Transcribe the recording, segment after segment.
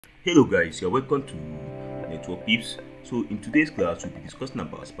Hello guys, you're welcome to Network Pips. So in today's class, we'll be discussing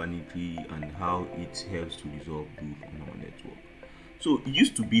about spanning tree and how it helps to resolve loop on our network. So it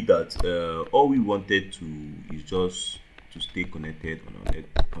used to be that all we wanted to is just to stay connected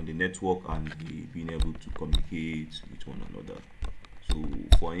on the network and being able to communicate with one another. So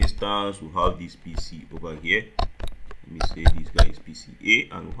for instance, we have this PC over here. Let me say this guy is PC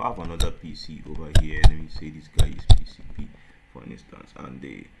A, and we have another PC over here. Let me say this guy is PC B, for instance,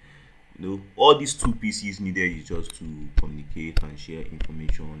 and all these two PCs needed is just to communicate and share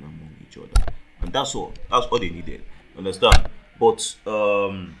information among each other, and that's all they needed. Understand? But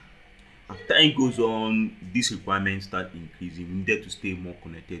as time goes on, these requirements start increasing. We needed to stay more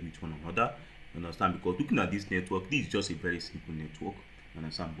connected with one another. Understand? Because looking at this network, this is just a very simple network.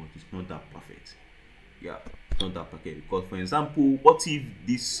 Understand? But it's not that perfect. Yeah, it's not that perfect. Because for example, what if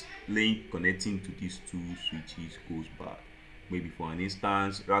this link connecting to these two switches goes bad? Maybe for an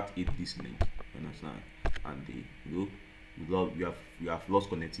instance, rat ate this link. You understand? And we have lost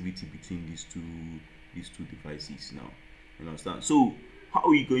connectivity between these two devices now. You understand? So how are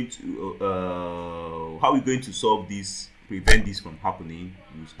we going to solve this, prevent this from happening?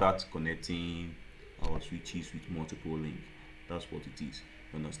 We start connecting our switches with multiple links. That's what it is.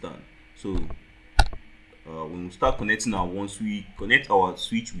 You understand? So when we start connecting once we connect our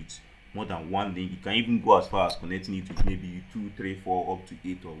switch with more than one link, you can even go as far as connecting it with maybe 2, 3, 4, up to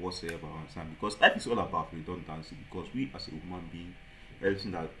 8 or whatsoever. Understand? Because life is all about redundancy. Because we as a human being,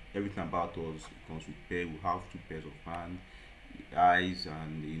 everything about us comes with pair. We have two pairs of hands, eyes,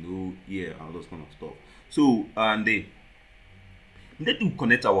 and ear, and all those kind of stuff. So and they need to start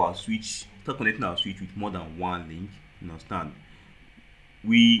connecting our switch with more than one link. You understand?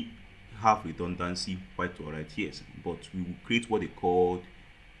 We have redundancy, quite alright, yes, but we will create what they call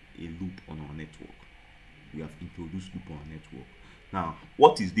a loop on our network. We have introduced loop on our network. Now,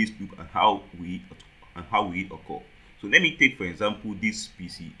 what is this loop and how will it occur? So let me take for example this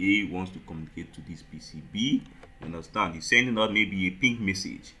PC A wants to communicate to this PC B. You understand? He's sending out maybe a ping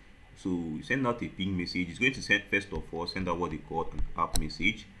message. So you send out a ping message. It's going to send out what they call an app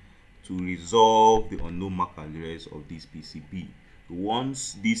message to resolve the unknown MAC address of this PCB.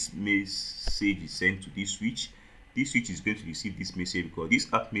 Once this message is sent to this switch is going to receive this message, because this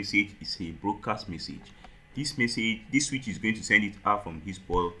app message is a broadcast message. This switch is going to send it out from his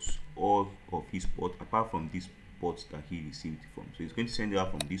ports, all of his ports apart from this port that he received it from. So it's going to send it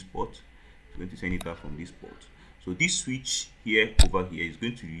out from this port. It's going to send it out from this port. So this switch here over here is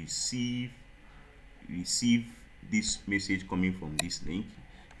going to receive this message coming from this link.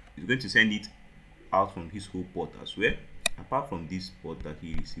 It's going to send it out from his whole port as well. Apart from this port that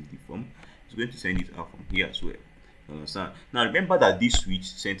he received it from, it's going to send it out from here as well. You understand? Now remember that this switch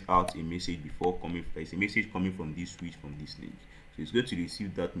sent out a message before coming. There's a message coming from this switch from this link. So it's going to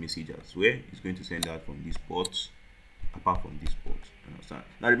receive that message as well. It's going to send out from this port, apart from this port. You understand?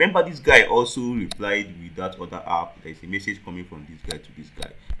 Now remember, this guy also replied with that other app. There's a message coming from this guy to this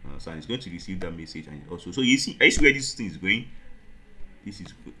guy. You understand? It's going to receive that message, and also, so you see where this thing is going. This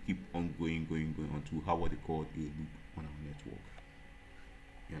is keep on going onto what they call a loop on our network.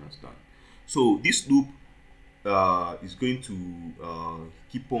 You understand? So this loop is going to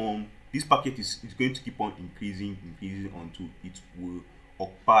keep on. This packet is going to keep on increasing until it will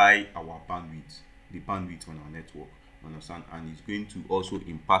occupy our bandwidth, the bandwidth on our network. Understand? And it's going to also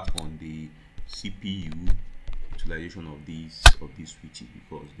impact on the CPU utilization of these switches,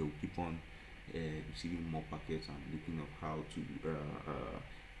 because they will keep on receiving more packets and looking at how to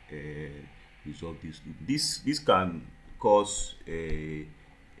resolve this loop. This can cause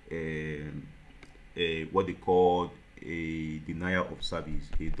what they call a denial of service,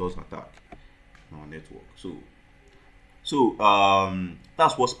 a DOS attack on our network. So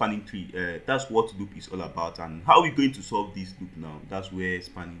that's what spanning tree, that's what loop is all about. And how are we going to solve this loop now? That's where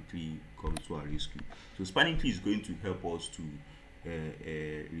spanning tree comes to our rescue. So spanning tree is going to help us to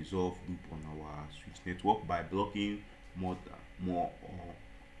resolve loop on our switch network by blocking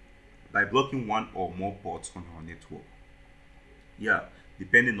by blocking one or more ports on our network. Yeah,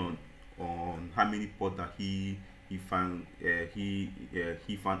 depending on how many ports that he found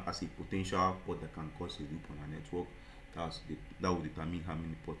as a potential port that can cause a loop on our network. That will determine how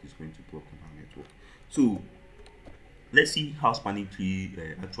many ports is going to block on our network. So let's see how spanning tree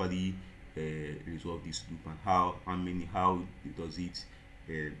actually resolve this loop, and how does it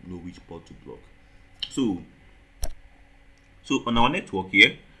know which port to block. So on our network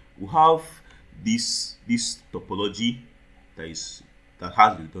here, we have this topology that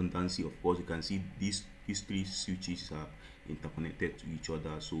has redundancy. Of course, you can see these three switches are interconnected to each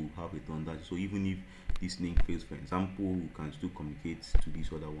other, so we have redundancy. So even if this link fails, for example, we can still communicate to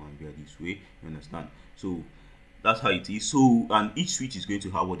this other one via this way. You understand? So that's how it is. So, and each switch is going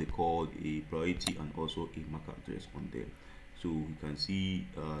to have what they call a priority and also a MAC address on there. So we can see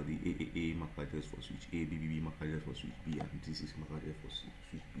the AAA MAC address for switch A, BBB MAC address for switch B, and this is MAC address for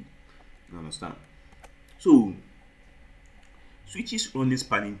switch B. You understand? So switches running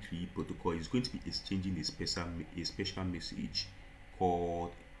spanning tree protocol is going to be exchanging a special message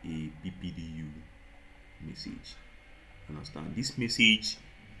called a BPDU message. Understand? This message,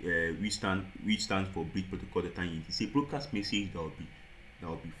 which stands for Bridge Protocol Data Unit, is a broadcast message that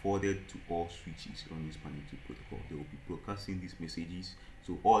will be forwarded to all switches running spanning tree protocol. They will be broadcasting these messages.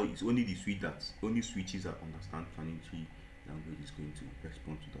 So it's only the switches that understand spanning tree language is going to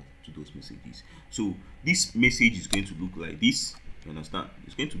respond to those messages. So this message is going to look like this. You understand?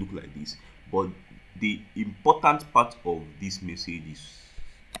 It's going to look like this, but the important part of this message is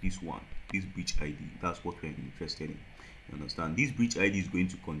this one, this bridge ID. That's what we're interested in. You understand? This bridge ID is going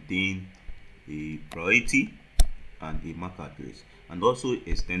to contain a priority and a MAC address, and also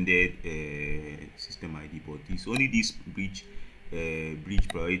extended system ID. But it's only this bridge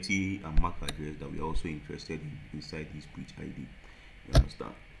priority and MAC address that we're also interested in inside this bridge ID. You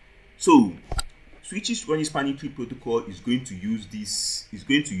understand? So switches running spanning tree protocol is going to use this this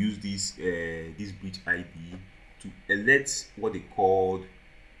bridge ID to alert what they call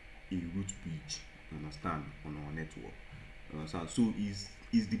a root bridge. You understand? On our network. You understand? So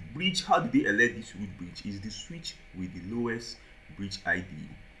is the bridge, how did they alert this root bridge? Is the switch with the lowest bridge ID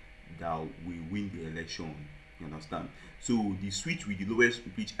that will win the election. You understand? So the switch with the lowest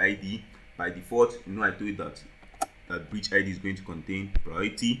bridge ID, by default, you know, I told you that bridge ID is going to contain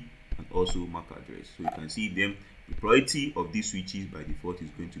priority and also MAC address. So you can see them. The priority of these switches by default is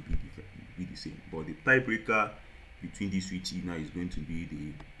going to be the same, but the tiebreaker between these switches now is going to be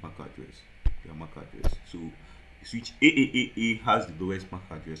the MAC address. Their MAC address. So switch AAA has the lowest MAC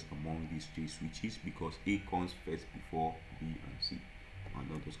address among these three switches because A comes first before B and C,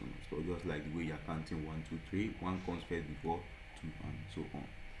 and all those kind of stuff. Just like the way you're counting 1, 2, 3, 1 comes first before 2, and so on.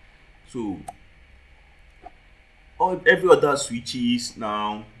 So every other switches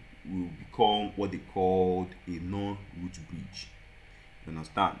now will become what they called a non-root bridge. You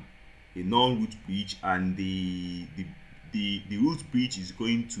understand? A non-root bridge, and the root bridge is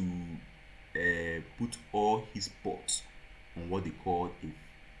going to put all his ports on what they call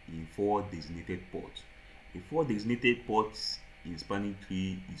a 4 designated port. A 4 designated ports in spanning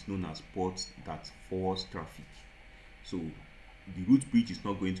tree is known as ports that force traffic. So the root bridge is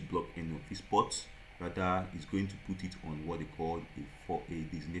not going to block any of these ports. Rather, it's going to put it on what they call a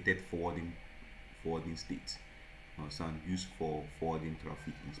designated forwarding state. Used for forwarding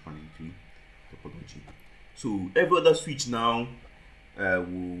traffic in spanning tree topology. So every other switch now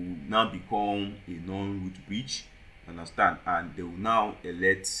will now become a non-root bridge. Understand? And they will now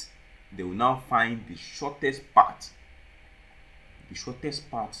find the shortest path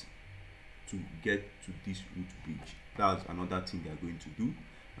to get to this root bridge. That's another thing they are going to do.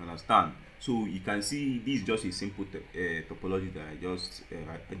 Understand? So you can see this is just a simple topology that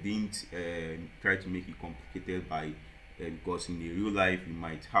I didn't try to make it complicated by because in the real life you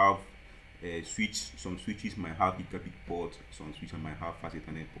might have some switches might have gigabit port, some switches might have fast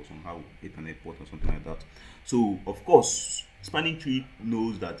Ethernet port, some have Ethernet port or something like that. So of course spanning tree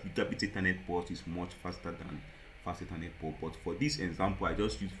knows that gigabit Ethernet port is much faster than fast Ethernet port, but for this example I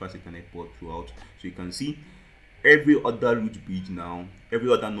just use fast Ethernet port throughout. So you can see every other root bridge now,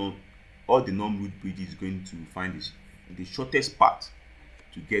 all the non-root bridges is going to find the shortest path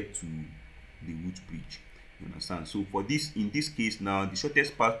to get to the root bridge. You understand? So for this, in this case now, the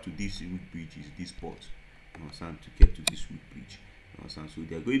shortest path to this root bridge is this port. You understand? To get to this root bridge. You understand? So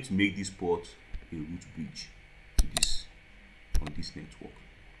they are going to make this port a root bridge to this on this network.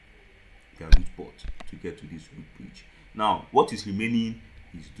 Their root port to get to this root bridge. Now, what is remaining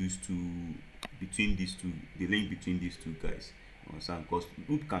is the link between these two guys. You understand? Because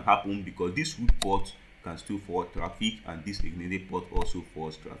root can happen because this root port can still forward traffic, and this ignited port also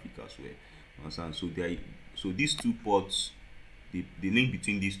forwards traffic as well. You understand? So these two ports, the link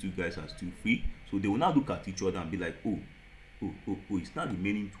between these two guys are still free. So they will now look at each other and be like, oh, it's not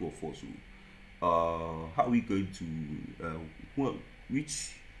remaining 2 of us. How are we going to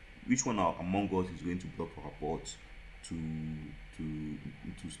which one among us is going to block our ports to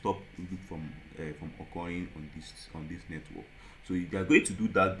stop root from occurring on this network? So they are going to do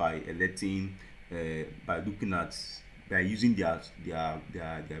that by alerting, by using their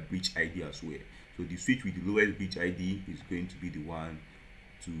bridge ID as well. So the switch with the lowest bridge ID is going to be the one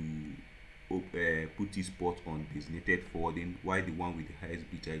to put this port on designated forwarding, while the one with the highest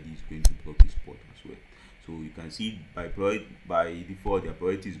bit ID is going to block this port as well. So you can see by default their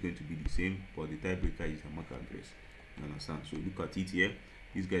priority is going to be the same, but the tiebreaker is the MAC address. You understand? So look at it here.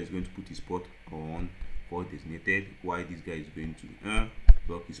 This guy is going to put his port on for designated, while this guy is going to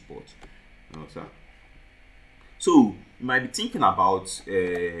block his port. You understand? So you might be thinking about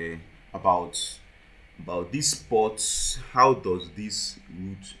these ports. How does these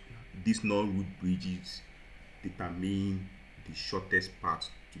non-root bridges determine the shortest path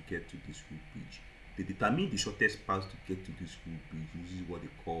to get to this root bridge? They determine the shortest path to get to this root bridge using what they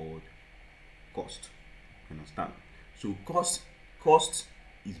call cost. Understand? So cost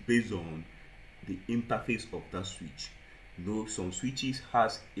is based on the interface of that switch. You know, some switches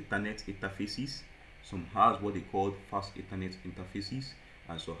has Ethernet interfaces, some has what they call fast Ethernet interfaces,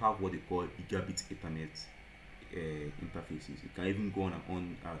 and some have what they call gigabit Ethernet interfaces. It can even go on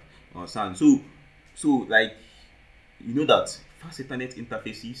and on. So like, you know that fast Ethernet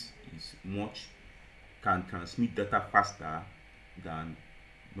interfaces can transmit data faster than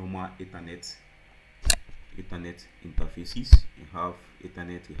normal Ethernet interfaces. You have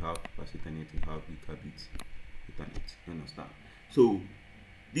Ethernet, you have fast Ethernet, you have gigabit Ethernet. You understand? So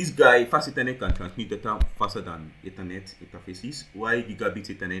this guy, fast Ethernet, can transmit data faster than Ethernet interfaces, while gigabit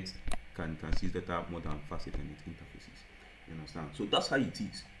Ethernet can transmit data more than fast Ethernet interfaces. You understand? So that's how it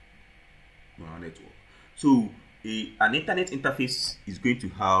is on our network. So an Ethernet interface is going to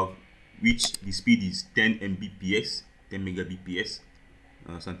have, which the speed is 10 Mbps, 10 megabps,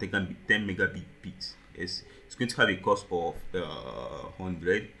 so 10 megabits. Yes, it's going to have a cost of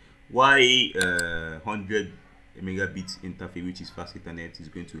 100, while 100 megabit interface, which is fast Ethernet, is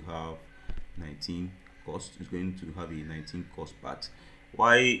going to have 19 cost. It's going to have a 19 cost part,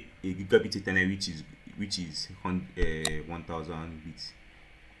 while a gigabit Ethernet, which is 1000 bits,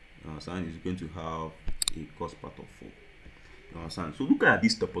 so is going to have a cost part of 4. So look at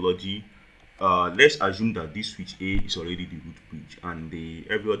this topology. Let's assume that this switch A is already the root bridge, and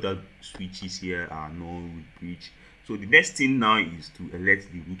every other switches here are non-root bridge. So the next thing now is to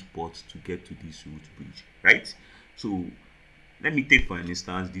elect the root port to get to this root bridge, right? So let me take for an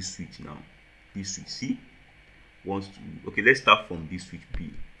instance this switch now. This switch C wants to, okay, let's start from this switch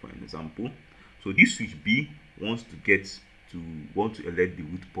B for an example. So this switch B wants to elect the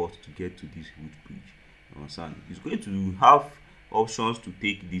root port to get to this root bridge. It's going to have options to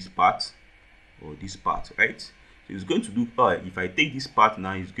take this part or this part, right? So it's going to do, if I take this part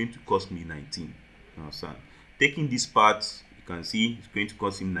now, it's going to cost me 19. Taking this part, you can see it's going to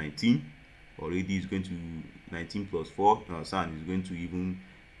cost him 19 already. It's going to 19 plus 4. It's going to even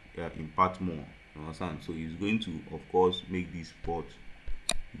impart more. So he's going to, of course, make this port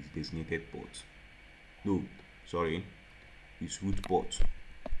his designated port. No, sorry, his root port.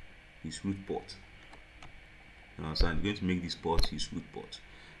 His root port. So I'm going to make this port his root port.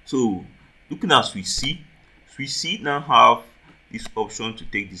 So looking at switch C now have this option to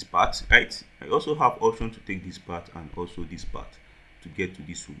take this part, right? I also have option to take this part and also this part to get to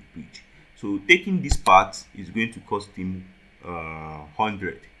this root bridge. So taking this part is going to cost him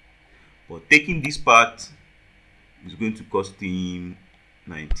 100, but taking this part is going to cost him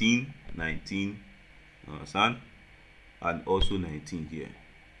 19, and also 19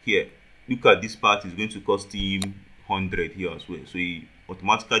 here. Look at this part is going to cost him 100 here as well. So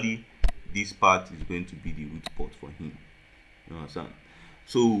automatically this part is going to be the root port for him. You understand?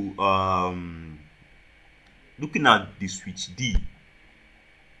 So looking at the switch D,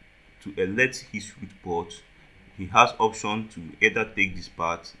 to elect his root port, he has option to either take this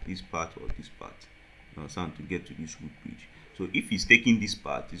part, or this part. You understand? To get to this root bridge. So if he's taking this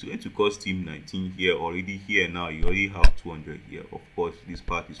part, it's going to cost him 19 here already. Here now you already have 200 here. Of course, this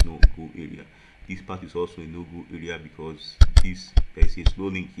part is no go area. This part is also a no go area because there is a slow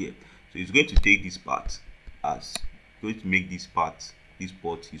link here. So he's going to take this part as going to make this port his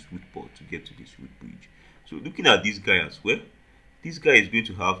root port to get to this root bridge. So looking at this guy as well, this guy is going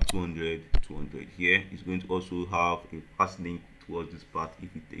to have 200 here. He's going to also have a fast link towards this part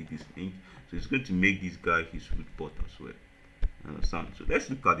if he takes this link. So it's going to make this guy his root port as well. Understand? So let's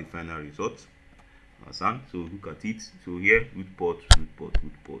look at the final result. Understand? So look at it. So here root port, and root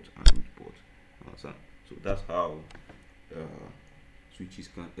port. Understand? So that's how switches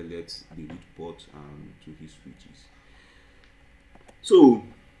can elect the root port to his switches. So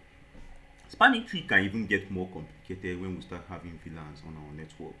spanning tree can even get more complicated when we start having VLANs on our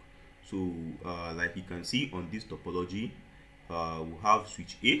network. So like you can see on this topology, we have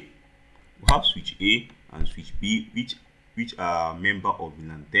switch A, and switch B, which are member of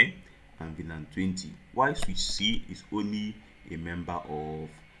VLAN 10 and VLAN 20, while switch C is only a member of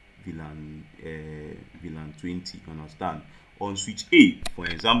VLAN 20. Understand? On switch A, for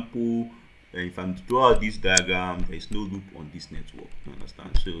example, if I'm to draw out this diagram, there is no loop on this network.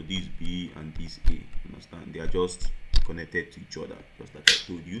 Understand? So this B and this A. Understand? They are just connected to each other, just like I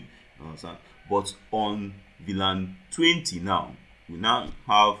told you. Understand? But on VLAN 20 now, we now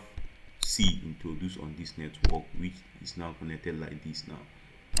have C introduced on this network, which is now connected like this now,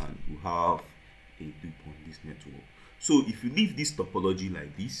 and we have a loop on this network. So if you leave this topology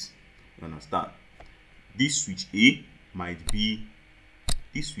like this, you understand, this switch A might be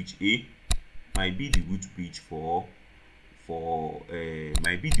the root bridge for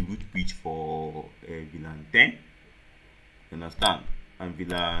VLAN 10. You understand? And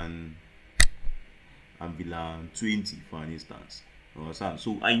VLAN 20, for instance. You understand?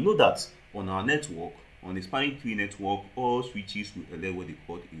 So I know that on our network, on the spanning tree network, all switches will elect what they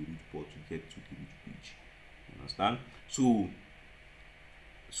call a root port to get to the root bridge. You understand? So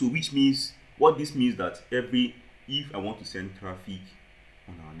which means, what this means, that if I want to send traffic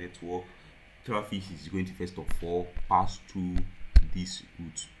on our network, traffic is going to first of all pass through this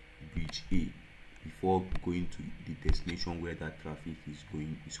root bridge A before going to the destination where that traffic is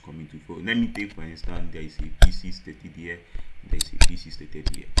coming to. So let me take, for instance, there is a PC stated here, there is a PC stated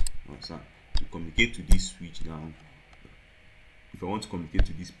here. Understand? To communicate to this switch now, if I want to communicate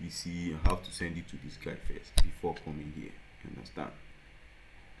to this PC, I have to send it to this guy first before coming here. Understand?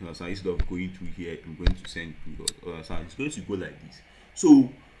 Understand? Instead of going through here, I'm going to send through. Understand? It's going to go like this. So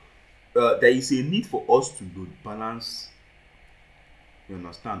there is a need for us to load balance, you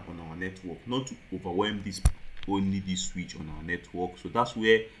understand, on our network, not to overwhelm only this switch on our network. So that's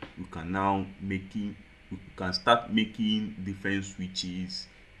where we can start making different switches,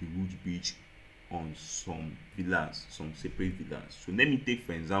 the root bridge, on some VLANs, some separate VLANs. So let me take,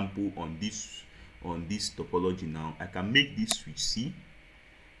 for example, on this topology now, I can make this switch C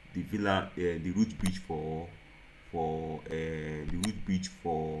the VLAN, the root bridge for VLAN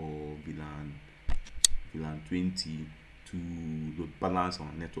 20 to load balance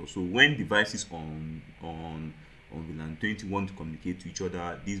on network. So when devices on VLAN 20 want to communicate to each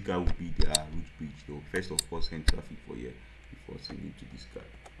other, this guy will be their root bridge. They'll first of all send traffic for here before sending to this guy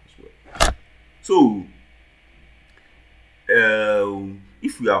as well. So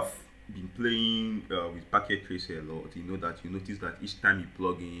if we have been playing with packet tracer a lot, you notice that each time you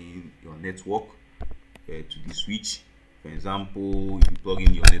plug in your network to the switch, for example, if you plug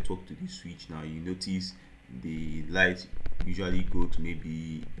in your network to the switch, now you notice the lights usually go to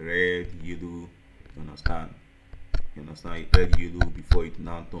maybe red, yellow. You understand, red, yellow before it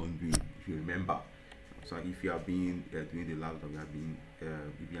now turn green, if you remember. So if you have been doing the lab that we have been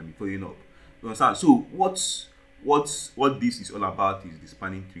following up, you understand. So what this is all about is the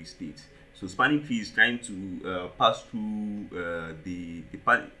spanning tree state. So spanning tree is trying to pass through the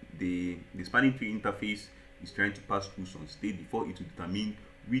spanning tree interface is trying to pass through some state before it will determine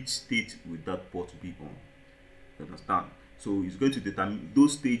which state will that port be on. You understand? So it's going to determine,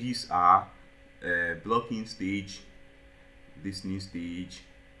 those stages are blocking stage, listening stage,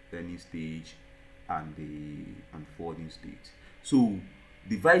 learning stage, and forwarding state. So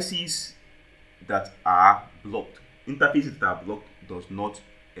devices that are blocked, interfaces that are blocked, does not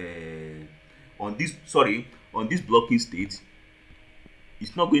on this blocking state,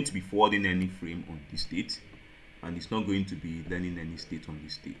 it's not going to be forwarding any frame on this state, and it's not going to be learning any state on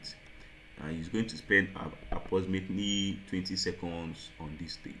this state. It's going to spend approximately 20 seconds on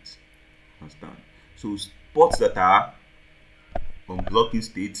this state. Understand? So ports that are on blocking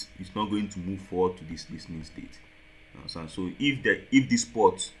state is not going to move forward to this listening state. Understand? So if this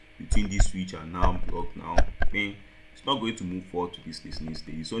port between these switch are now blocked now, then it's not going to move forward to this listening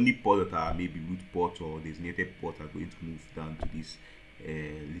state. It's only ports that are maybe root port or designated port are going to move down to this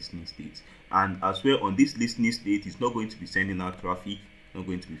listening state. And as well, on this listening state, it's not going to be sending out traffic, not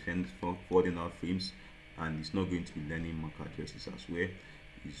going to be forwarding out frames, and it's not going to be learning MAC addresses as well.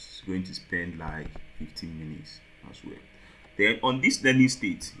 It's going to spend like 15 minutes as well. Then on this learning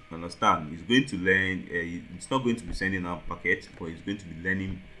state, understand, it's going to learn, it's not going to be sending out packets, but it's going to be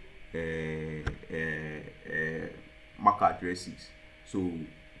learning MAC addresses. So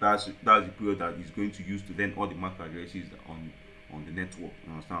that's the period that it's going to use to learn all the MAC addresses on the network.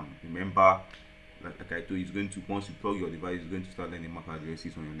 Understand? Remember, like I told you, it's going to, once you plug your device, it's going to start learning MAC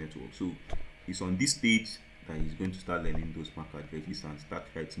addresses on your network. So it's on this stage that he's going to start learning those MAC addresses and start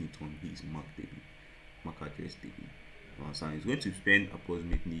writing it on his MAC address table. Understand? It's going to spend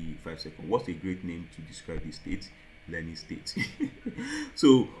approximately 5 seconds. What's a great name to describe this state? Learning state.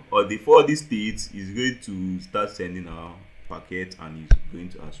 So for this state, is going to start sending our packet, and is going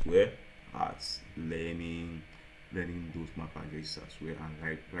to as well as learning learning those MAC addresses as well,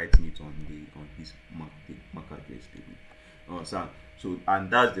 and writing it on this MAC address table. Understand? So, and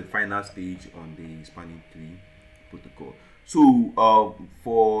that's the final stage on the spanning tree protocol. So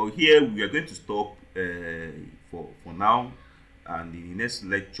for here we are going to stop for now, and in the next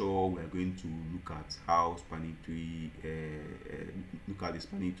lecture we are going to look at how spanning tree look at the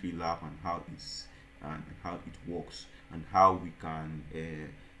spanning tree lab, and how it works, and how we can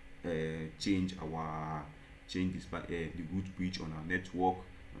change the root bridge on our network,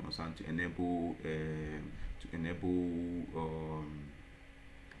 to enable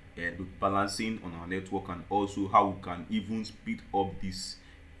the balancing on our network, and also how we can even speed up this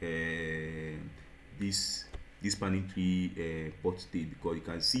spanning tree port state, because you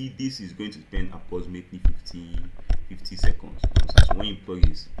can see this is going to spend approximately 50 seconds. So when you plug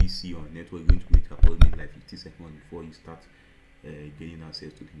his PC on network, you're going to wait approximately like 50 seconds before you start gaining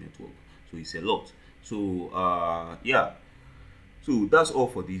access to the network. So it's a lot. So yeah, so that's all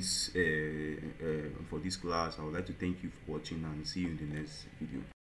for this class. I would like to thank you for watching, and see you in the next video.